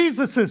 when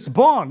Jesus is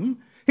born,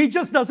 he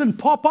just doesn't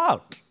pop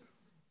out.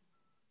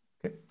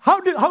 Okay?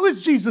 How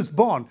is Jesus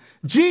born?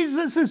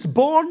 Jesus is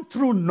born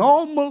through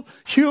normal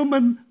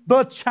human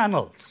birth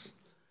channels.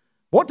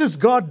 What is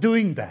God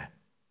doing there?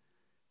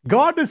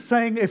 God is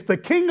saying, if the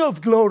King of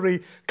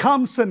Glory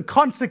comes and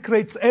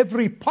consecrates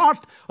every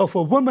part of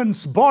a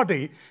woman's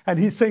body, and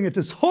he's saying it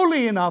is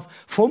holy enough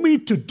for me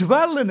to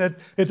dwell in it,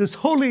 it is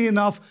holy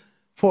enough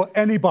for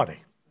anybody.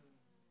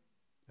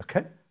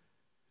 Okay?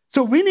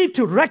 So we need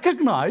to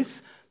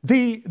recognize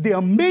the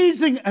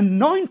amazing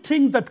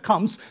anointing that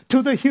comes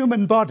to the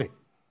human body.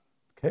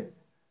 Okay?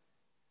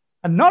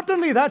 And not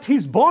only that,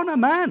 he's born a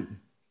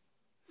man,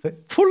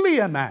 fully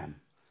a man.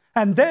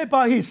 And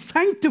thereby he's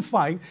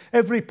sanctifying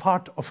every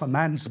part of a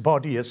man's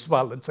body as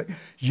well, and say,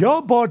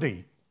 your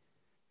body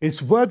is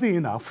worthy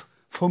enough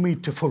for me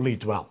to fully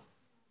dwell.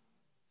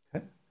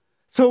 Okay?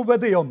 So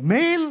whether you're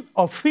male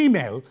or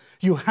female,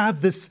 you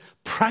have this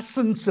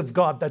presence of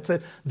God that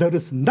says, there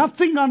is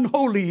nothing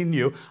unholy in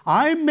you.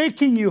 I'm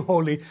making you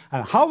holy.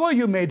 And how are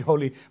you made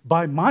holy?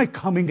 By my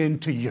coming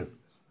into you.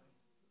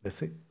 You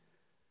see?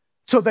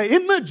 So the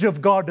image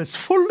of God is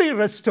fully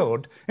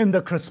restored in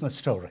the Christmas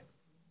story.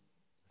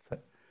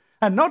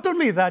 And not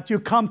only that, you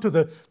come to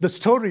the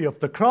story of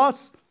the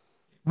cross,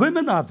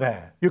 women are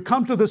there. You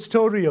come to the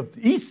story of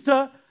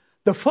Easter,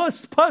 the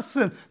first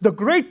person, the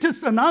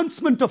greatest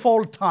announcement of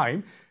all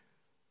time.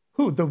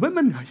 Who? The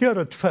women hear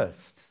it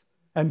first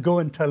and go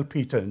and tell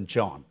Peter and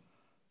John.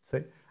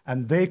 See?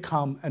 And they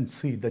come and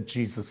see that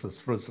Jesus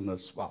is risen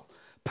as well.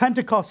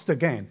 Pentecost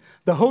again,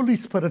 the Holy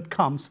Spirit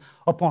comes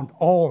upon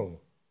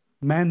all,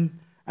 men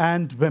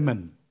and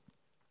women.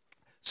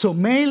 So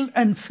male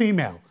and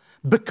female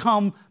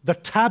become the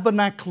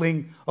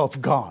tabernacling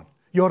of God.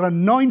 You're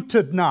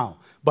anointed now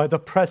by the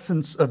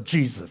presence of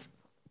Jesus.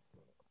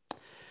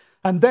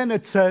 And then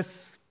it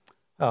says,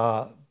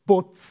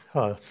 both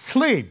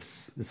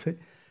slaves, you see,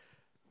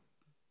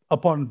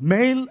 upon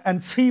male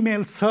and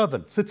female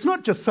servants. It's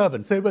not just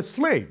servants, they were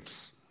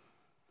slaves.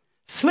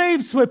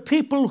 Slaves were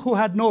people who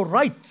had no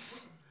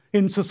rights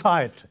in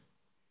society.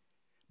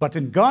 But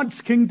in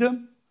God's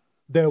kingdom,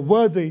 they're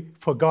worthy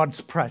for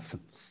God's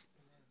presence.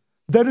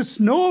 There is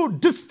no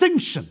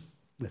distinction.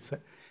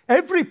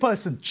 Every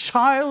person,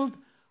 child,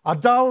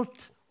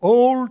 adult,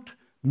 old,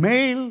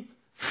 male,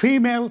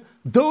 female,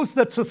 those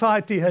that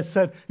society has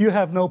said, you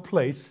have no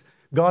place,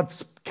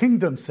 God's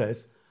kingdom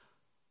says,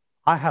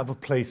 I have a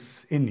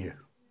place in you.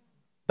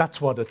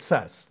 That's what it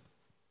says.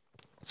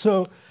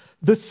 So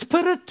the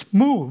Spirit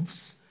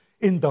moves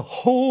in the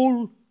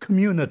whole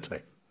community.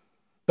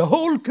 The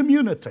whole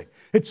community.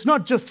 It's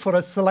not just for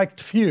a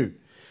select few.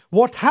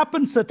 What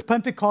happens at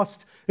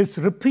Pentecost is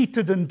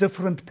repeated in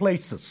different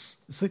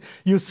places.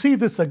 You see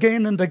this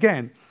again and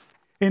again.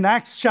 In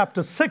Acts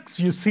chapter 6,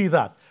 you see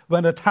that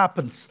when it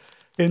happens,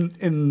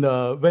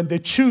 when they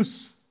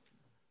choose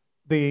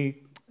the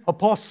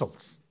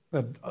apostles,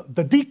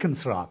 the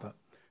deacons rather.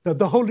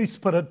 The Holy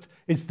Spirit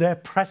is there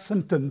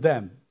present in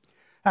them.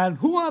 And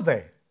who are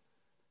they?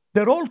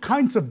 They're all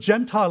kinds of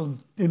Gentile,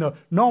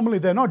 normally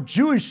they're not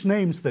Jewish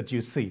names that you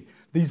see.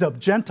 These are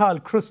Gentile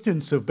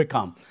Christians who've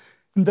become.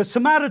 In the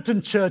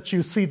Samaritan church,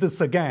 you see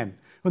this again.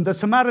 When the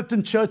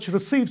Samaritan church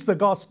receives the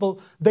gospel,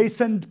 they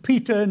send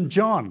Peter and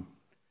John,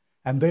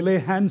 and they lay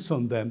hands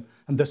on them,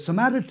 and the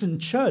Samaritan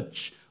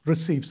church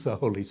receives the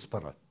Holy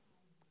Spirit.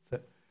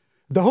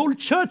 The whole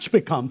church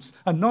becomes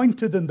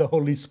anointed in the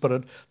Holy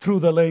Spirit through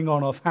the laying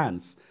on of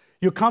hands.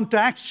 You come to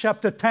Acts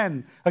chapter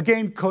 10,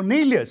 again,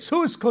 Cornelius.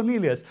 Who is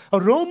Cornelius? A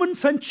Roman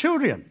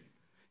centurion.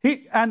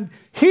 He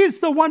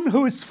is the one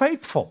who is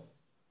faithful.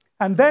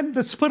 And then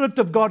the Spirit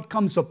of God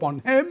comes upon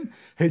him,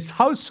 his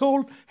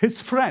household,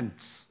 his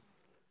friends.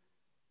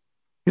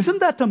 Isn't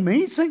that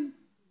amazing?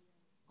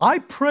 I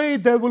pray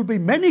there will be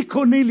many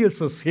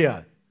Corneliuses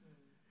here.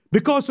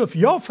 Because of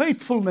your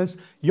faithfulness,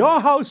 your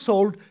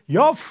household,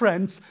 your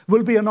friends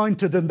will be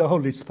anointed in the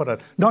Holy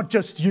Spirit, not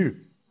just you.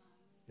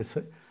 You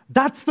see?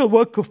 That's the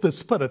work of the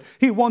Spirit.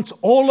 He wants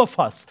all of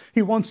us.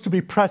 He wants to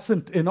be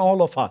present in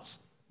all of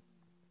us.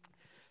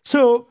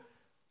 So,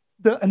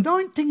 the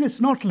anointing is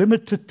not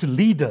limited to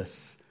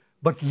leaders,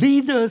 but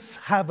leaders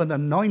have an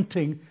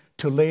anointing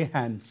to lay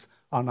hands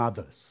on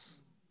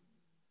others.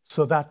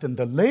 So that in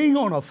the laying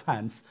on of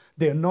hands,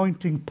 the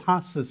anointing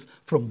passes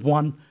from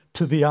one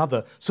to the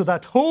other, so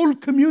that whole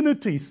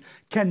communities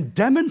can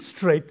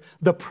demonstrate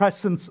the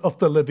presence of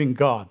the living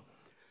God.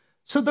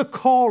 So the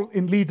call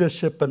in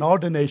leadership and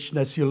ordination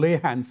as you lay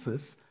hands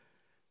is,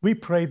 we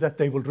pray that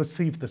they will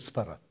receive the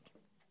Spirit.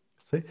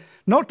 See?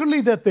 Not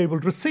only that they will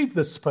receive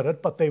the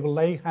Spirit, but they will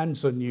lay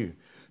hands on you.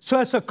 So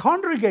as a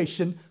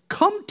congregation,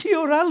 come to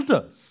your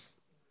elders.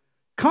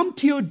 Come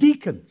to your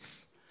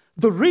deacons.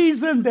 The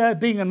reason they're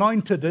being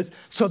anointed is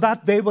so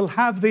that they will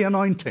have the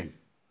anointing.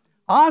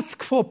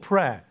 Ask for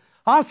prayer.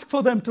 Ask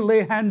for them to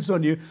lay hands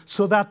on you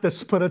so that the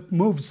Spirit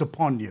moves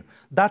upon you.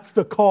 That's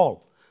the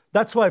call.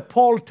 That's why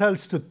Paul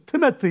tells to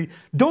Timothy,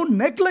 don't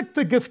neglect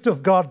the gift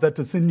of God that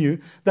is in you,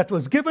 that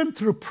was given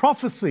through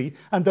prophecy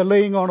and the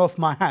laying on of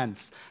my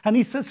hands. And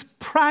he says,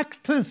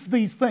 practice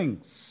these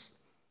things.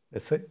 You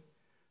see?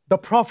 The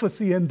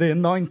prophecy and the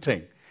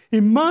anointing.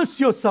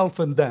 Immerse yourself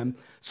in them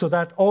so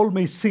that all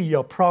may see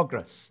your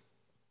progress.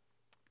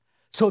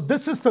 So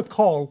this is the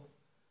call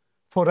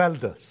for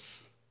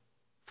elders,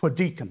 for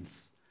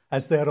deacons,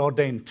 as they are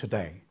ordained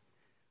today.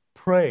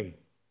 Pray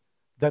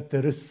that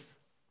there is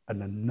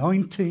an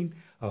anointing,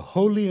 a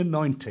holy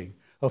anointing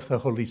of the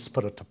Holy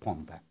Spirit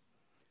upon them.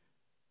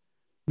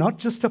 Not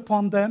just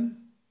upon them,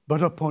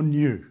 but upon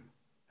you,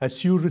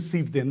 as you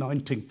receive the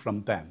anointing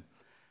from them.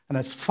 And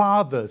as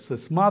fathers,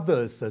 as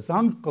mothers, as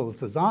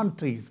uncles, as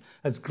aunties,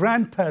 as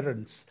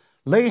grandparents,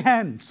 lay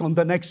hands on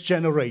the next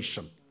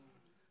generation.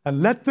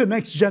 And let the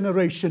next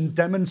generation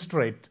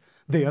demonstrate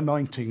the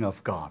anointing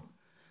of God.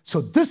 So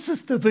this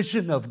is the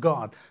vision of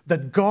God,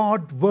 that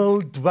God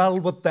will dwell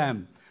with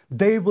them.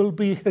 They will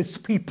be his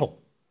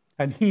people,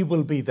 and he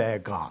will be their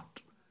God.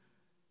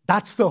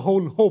 That's the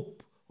whole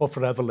hope of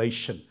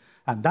Revelation,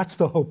 and that's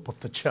the hope of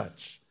the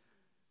church.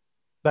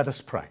 Let us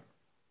pray.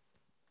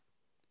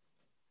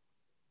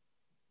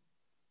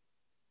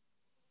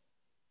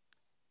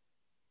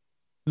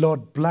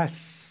 Lord,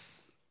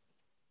 bless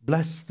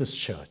this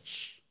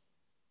church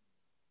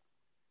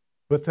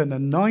with an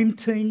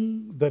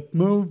anointing that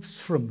moves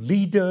from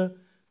leader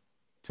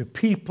to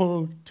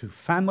people, to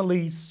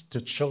families, to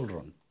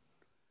children.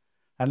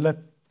 And let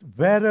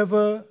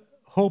wherever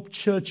Hope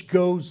Church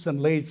goes and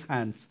lays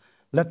hands,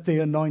 let the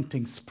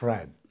anointing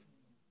spread.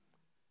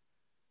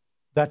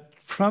 That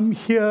from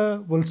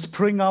here will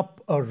spring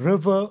up a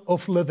river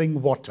of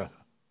living water.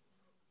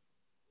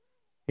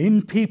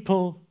 In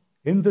people,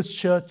 in this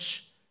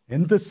church,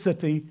 in this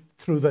city,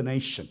 through the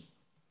nation.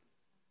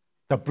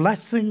 The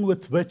blessing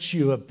with which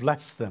you have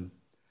blessed them,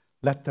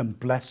 let them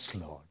bless,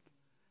 Lord.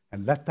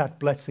 And let that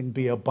blessing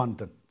be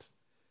abundant.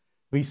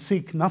 We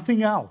seek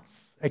nothing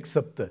else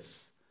except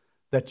this,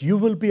 that you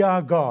will be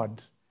our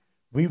God,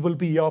 we will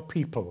be your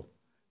people,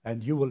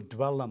 and you will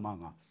dwell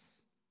among us.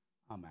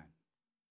 Amen.